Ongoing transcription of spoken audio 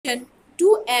Section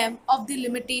 2M of the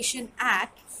Limitation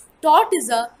Act, tort is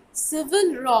a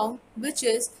civil wrong which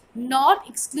is not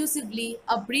exclusively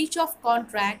a breach of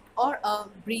contract or a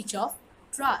breach of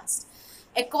trust.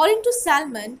 According to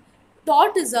Salmon,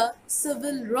 tort is a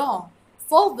civil wrong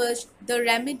for which the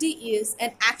remedy is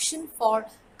an action for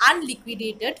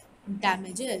unliquidated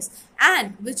damages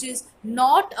and which is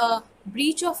not a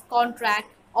breach of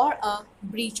contract or a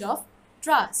breach of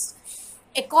trust.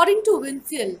 According to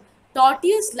Winfield,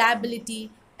 tortious liability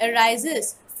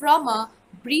arises from a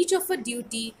breach of a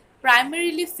duty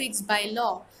primarily fixed by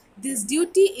law. This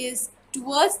duty is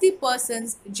towards the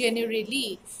persons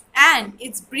generally, and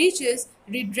its breach is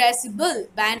redressable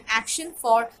by an action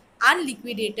for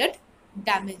unliquidated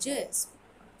damages.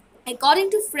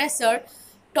 According to Fresser,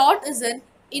 tort is an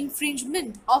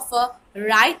infringement of a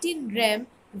right in rem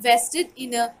vested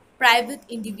in a private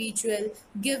individual,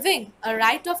 giving a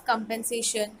right of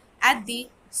compensation at the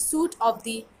suit of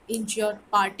the injured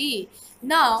party.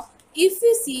 Now, if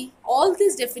we see all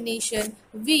this definition,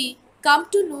 we come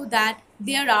to know that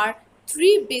there are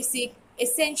three basic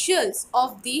essentials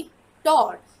of the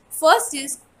tort. First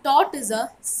is tort is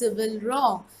a civil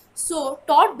wrong. So,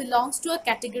 tort belongs to a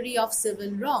category of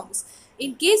civil wrongs.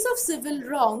 In case of civil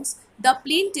wrongs, the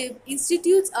plaintiff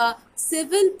institutes a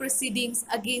civil proceedings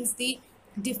against the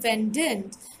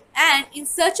defendant, and in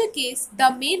such a case,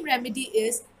 the main remedy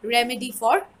is remedy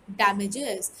for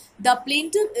damages. The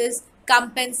plaintiff is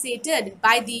compensated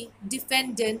by the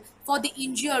defendant for the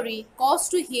injury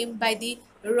caused to him by the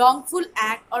wrongful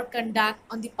act or conduct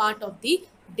on the part of the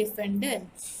defendant.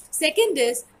 Second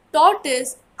is tort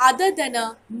is other than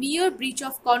a mere breach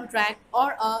of contract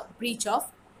or a breach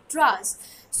of trust.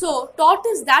 So, tort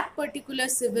is that particular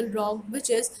civil wrong which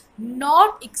is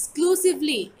not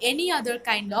exclusively any other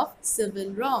kind of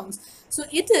civil wrongs. So,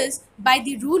 it is by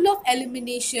the rule of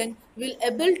elimination will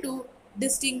able to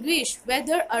distinguish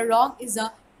whether a wrong is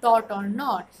a tort or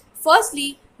not.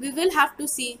 Firstly, we will have to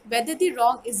see whether the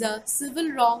wrong is a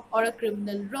civil wrong or a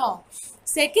criminal wrong.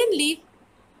 Secondly,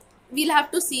 we'll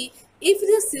have to see if it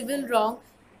is civil wrong,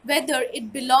 whether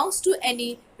it belongs to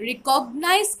any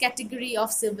recognized category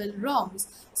of civil wrongs.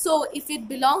 So, if it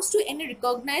belongs to any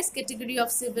recognized category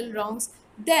of civil wrongs,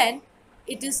 then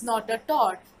it is not a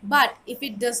tort. But if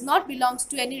it does not belong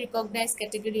to any recognized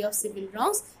category of civil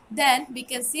wrongs, then we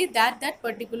can say that that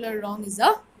particular wrong is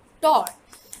a tort.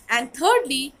 And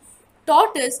thirdly,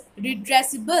 tort is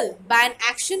redressable by an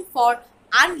action for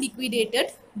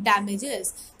unliquidated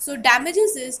damages. So,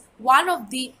 damages is one of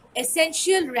the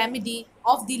essential remedy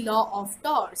of the law of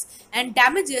torts, and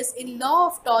damages in law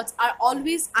of torts are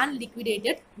always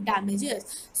unliquidated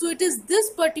damages. So, it is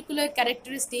this particular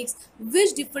characteristics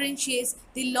which differentiates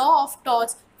the law of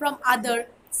torts from other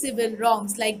civil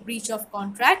wrongs like breach of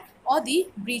contract or the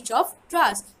breach of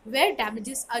trust, where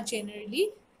damages are generally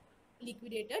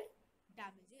liquidated